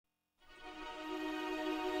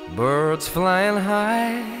birds flying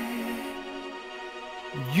high.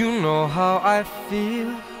 You know how I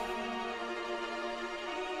feel.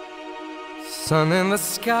 Sun in the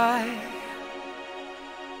sky.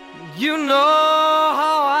 You know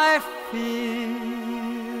how I feel.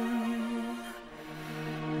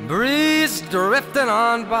 Breeze drifting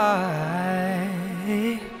on by.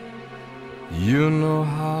 You know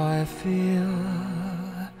how I feel.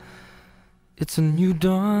 It's a new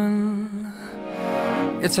dawn.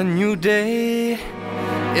 It's a new day.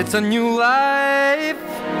 It's a new life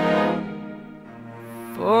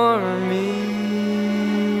for me.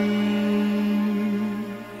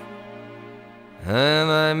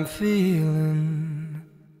 And I'm feeling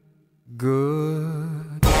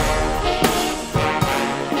good.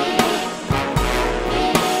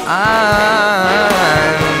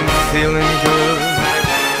 I'm feeling good.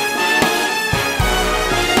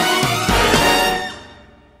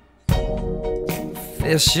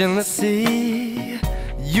 Fish in the sea,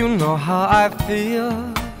 you know how I feel.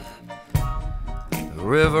 The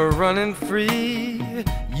river running free,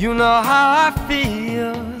 you know how I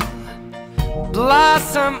feel.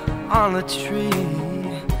 Blossom on a tree,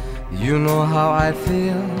 you know how I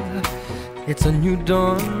feel. It's a new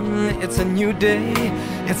dawn, it's a new day,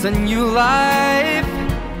 it's a new life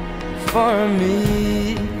for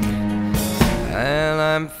me. And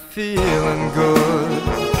I'm feeling good.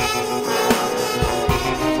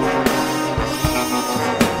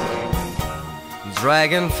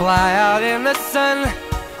 Dragonfly out in the sun,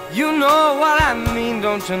 you know what I mean,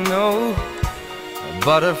 don't you know?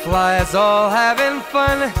 Butterflies all having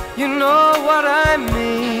fun, you know what I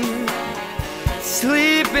mean.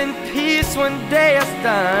 Sleep in peace when day is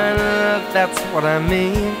done, that's what I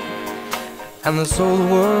mean. And this old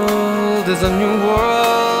world is a new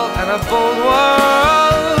world and a bold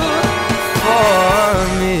world for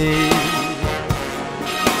me.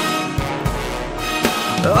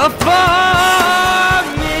 For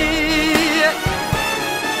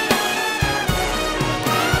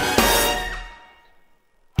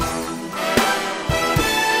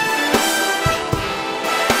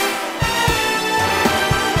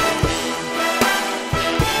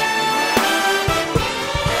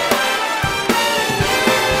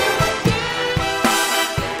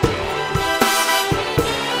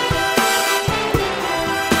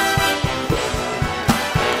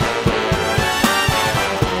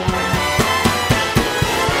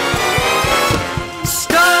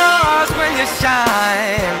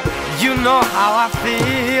shine, you know how I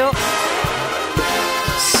feel.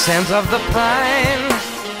 Scent of the pine,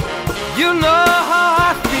 you know how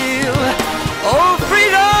I feel. Oh,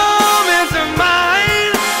 freedom is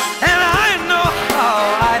mine, and I know how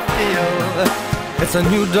I feel. It's a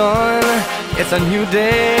new dawn, it's a new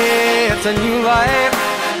day, it's a new life.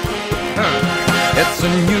 It's a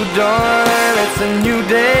new dawn, it's a new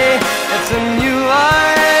day, it's a new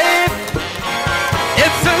life.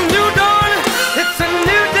 It's a new dawn, it's a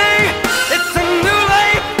new day, it's a new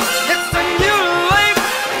life, it's a new life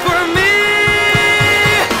for me.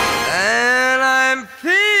 And I'm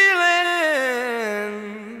feeling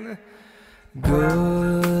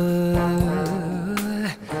good.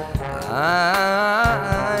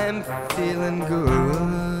 I'm feeling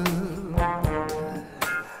good.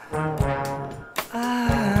 I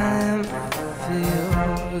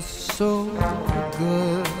feel so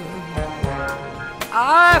good.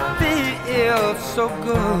 I feel so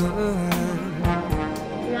good.